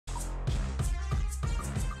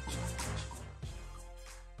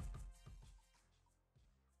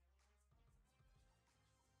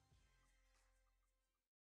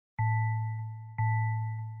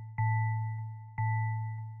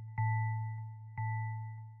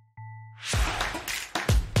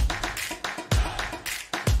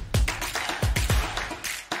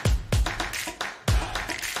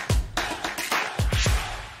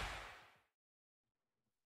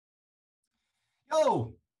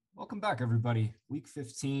Welcome back, everybody. Week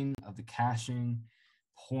 15 of the Cashing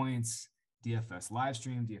Points DFS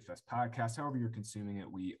Livestream, DFS podcast, however you're consuming it.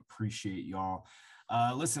 We appreciate y'all.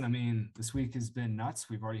 Listen, I mean, this week has been nuts.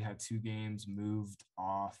 We've already had 2 games moved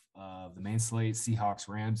off of the main slate.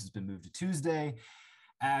 Seahawks-Rams has been moved to Tuesday,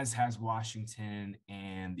 as has Washington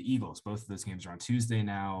and the Eagles. Both of those games are on Tuesday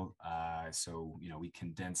now. So, we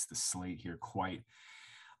condensed the slate here quite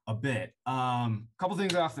a bit. Couple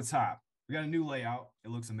things off the top. We got a new layout. It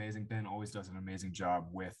looks amazing. Ben always does an amazing job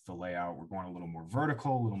with the layout. We're going a little more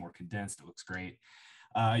vertical, a little more condensed. It looks great.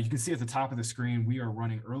 You can see at the top of the screen, we are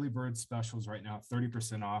running early bird specials right now,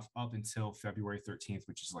 30% off up until February 13th,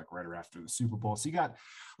 which is like right after the Super Bowl. So you got a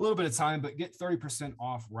little bit of time, but get 30%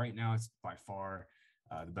 off right now. It's by far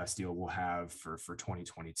the best deal we'll have for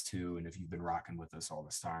 2022. And if you've been rocking with us all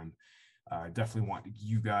this time, definitely want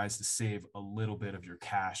you guys to save a little bit of your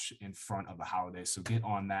cash in front of the holidays. So get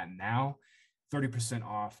on that now, 30%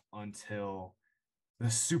 off until the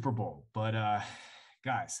Super Bowl. But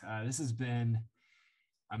guys, this has been,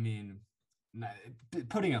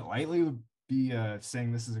 putting it lightly would be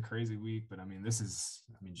saying this is a crazy week, but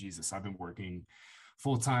Jesus, I've been working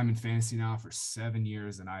full-time in fantasy now for 7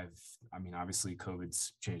 years. And obviously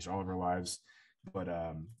COVID's changed all of our lives, but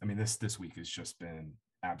this week has just been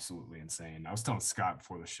absolutely insane. I was telling Scott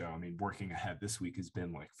before the show, working ahead this week has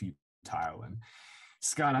been like futile. And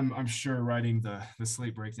Scott, I'm sure writing the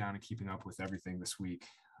slate breakdown and keeping up with everything this week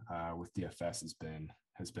with DFS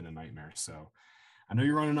has been a nightmare. So I know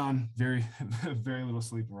you're running on very, very little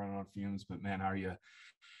sleep and running on fumes, but man, how are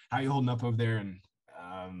you holding up over there? And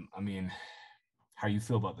how you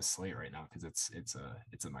feel about the slate right now? Cause it's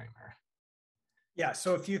a nightmare. Yeah.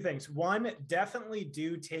 So a few things. One, definitely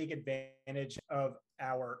do take advantage of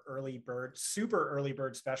our super early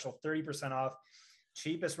bird special, 30% off,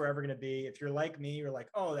 cheapest we're ever going to be. If you're like me, you're like,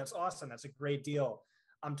 oh, that's awesome. That's a great deal.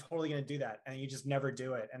 I'm totally going to do that. And you just never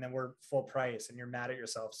do it. And then we're full price and you're mad at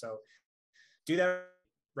yourself. So do that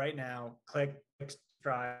right now, click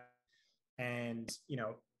subscribe and,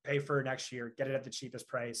 pay for next year, get it at the cheapest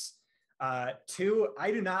price. 2,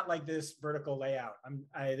 I do not like this vertical layout.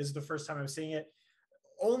 This is the first time I'm seeing it,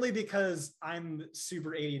 only because I'm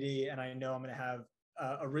super ADD and I know I'm going to have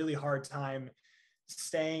a really hard time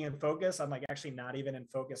staying in focus. I'm like actually not even in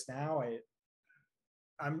focus now.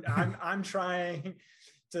 I'm trying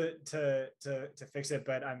to fix it,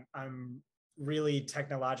 but I'm really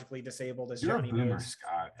technologically disabled as You're Johnny a boomer, knows.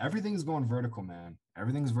 Scott. Everything's going vertical, man.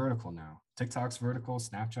 Everything's vertical now. TikTok's vertical,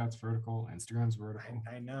 Snapchat's vertical, Instagram's vertical.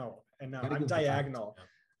 I know. I'm diagonal.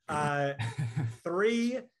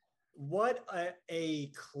 3, what a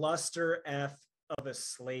cluster F of a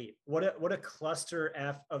slate. What a cluster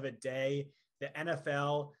F of a day. The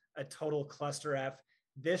NFL, a total cluster F.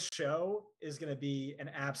 This show is going to be an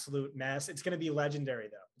absolute mess. It's going to be legendary,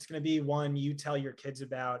 though. It's going to be one you tell your kids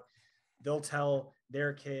about. They'll tell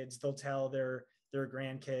their kids. They'll tell their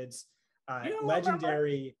grandkids.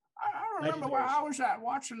 Legendary. I remember where I was at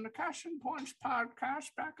watching the Cashing Points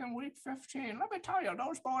podcast back in week 15. Let me tell you,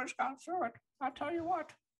 those boys got through it. I'll tell you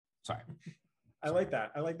what. Sorry. I like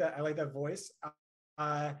that. I like that voice.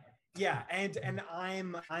 Yeah. And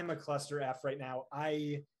I'm a cluster F right now.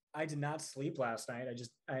 I did not sleep last night.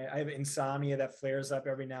 I have insomnia that flares up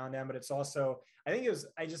every now and then, but it's also, I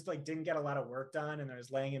just like didn't get a lot of work done. And I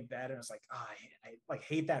was laying in bed and I was like, I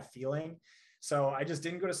hate that feeling. So I just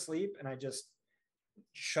didn't go to sleep and I just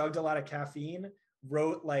chugged a lot of caffeine,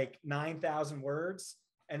 wrote like 9,000 words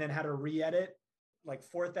and then had to re-edit like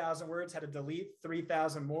 4,000 words, had to delete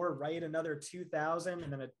 3,000 more, write another 2,000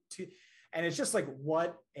 and then and it's just like,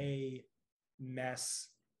 what a mess.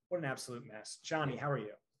 What an absolute mess. Johnny, how are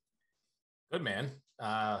you? Good, man.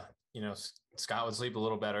 Scott would sleep a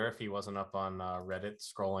little better if he wasn't up on Reddit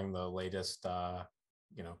scrolling the latest,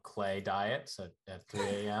 clay diets at 3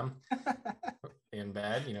 a.m. in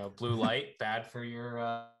bed. Blue light, bad for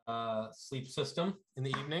your sleep system in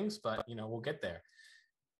the evenings, but, we'll get there.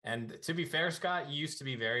 And to be fair, Scott, you used to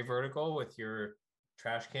be very vertical with your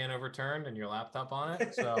trash can overturned and your laptop on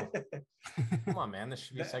it. So come on, man, this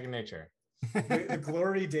should be second nature. The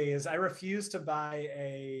glory days. I refuse to buy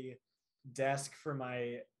a desk for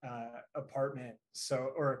my apartment,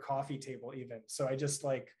 or a coffee table even. So I just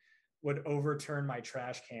would overturn my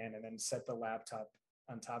trash can and then set the laptop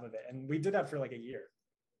on top of it. And we did that for like a year.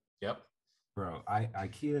 Yep. Bro,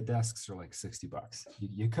 IKEA desks are like $60.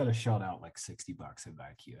 You could have shelled out like $60 at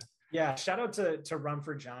IKEA. Yeah, shout out to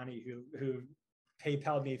Rumford Johnny who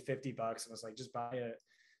PayPal'd me $50 and was like, just buy a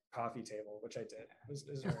coffee table, which I did. It was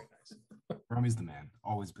very nice. Rummy's the man.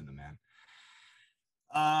 Always been the man.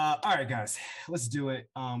 All right, guys, let's do it.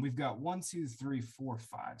 We've got 1, 2, 3, 4,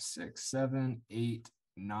 5, 6, 7, 8,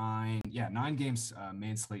 nine games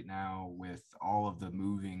main slate now with all of the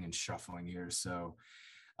moving and shuffling here. So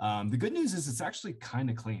the good news is it's actually kind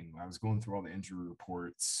of clean. I was going through all the injury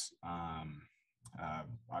reports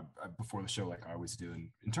before the show, like I always do. And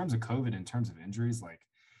in terms of COVID, in terms of injuries, like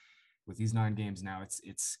with these 9 games now,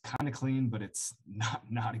 it's kind of clean, but it's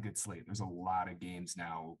not a good slate. There's a lot of games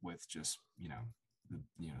now with just,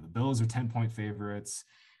 the Bills are 10-point favorites.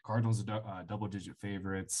 Cardinals are double-digit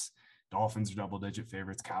favorites. Dolphins are double-digit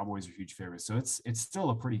favorites. Cowboys are huge favorites. So it's still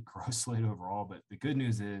a pretty gross slate overall. But the good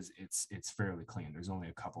news is it's fairly clean. There's only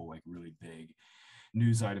a couple like really big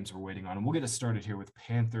news items we're waiting on, and we'll get us started here with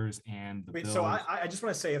Panthers and the Bills. So I just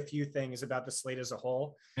want to say a few things about the slate as a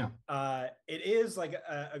whole. Yeah, it is like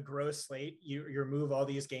a gross slate. You remove all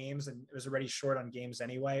these games, and it was already short on games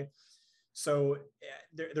anyway. So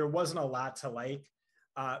there wasn't a lot to like.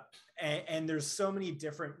 And there's so many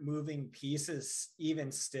different moving pieces even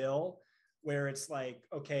still, where it's like,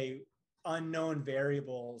 okay, unknown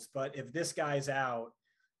variables, but if this guy's out,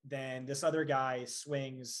 then this other guy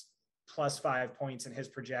swings +5 points in his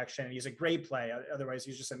projection and he's a great play. Otherwise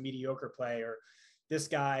he's just a mediocre play, or this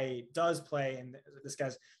guy does play and this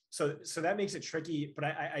guy's so that makes it tricky. But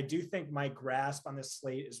I do think my grasp on this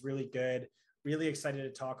slate is really good. Really excited to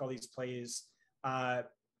talk all these plays. A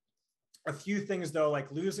few things though,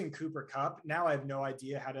 like losing Cooper Kupp. Now I have no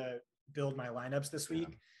idea how to build my lineups this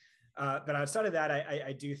week. But outside of that,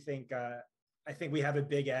 I do think I think we have a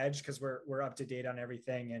big edge because we're up to date on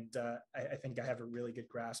everything, and I think I have a really good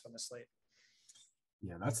grasp on the slate.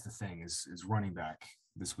 Yeah, that's the thing is running back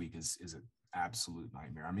this week is an absolute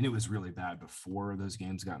nightmare. I mean, it was really bad before those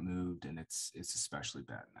games got moved, and it's especially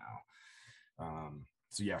bad now.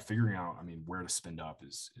 So yeah, figuring out, I mean, where to spend up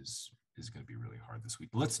is going to be really hard this week.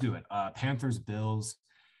 But let's do it. Panthers, Bills.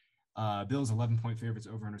 Bills 11-point favorites,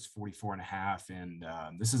 over under 44.5, and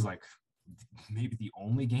this is like maybe the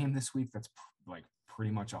only game this week that's like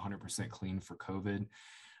pretty much 100% clean for COVID.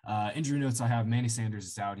 Injury notes I have: Manny Sanders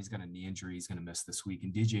is out. He's got a knee injury. He's going to miss this week.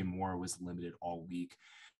 And DJ Moore was limited all week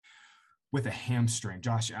with a hamstring.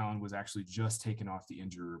 Josh Allen was actually just taken off the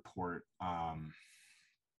injury report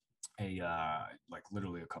like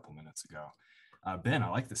literally a couple minutes ago. Ben, I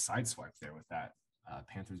like the side swipe there with that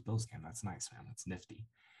Panthers-Bills game. That's nice, man. That's nifty.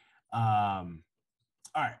 All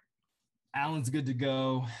right. Allen's good to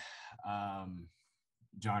go.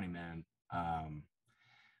 Johnny, man. I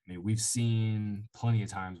mean, we've seen plenty of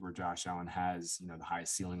times where Josh Allen has, the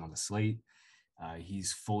highest ceiling on the slate.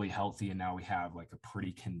 He's fully healthy, and now we have like a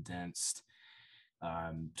pretty condensed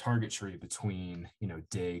target tree between,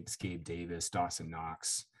 Diggs, Gabe Davis, Dawson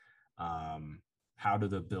Knox. How do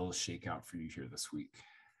the Bills shake out for you here this week?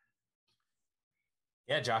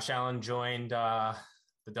 Yeah, Josh Allen joined the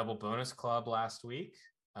double bonus club last week.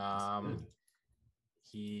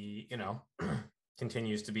 He,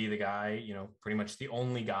 continues to be the guy, pretty much the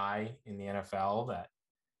only guy in the NFL that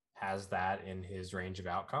has that in his range of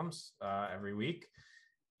outcomes every week.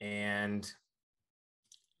 And,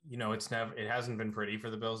 it hasn't been pretty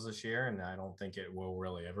for the Bills this year, and I don't think it will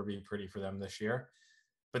really ever be pretty for them this year.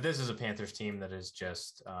 But this is a Panthers team that is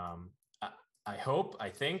just, I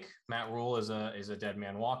think Matt Rule is a dead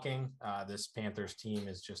man walking. This Panthers team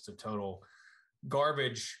is just a total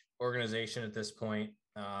garbage organization at this point.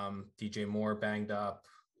 DJ Moore banged up,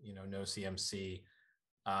 no CMC.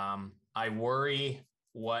 I worry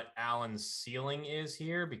what Allen's ceiling is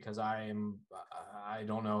here because I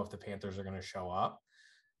don't know if the Panthers are going to show up.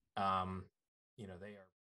 They are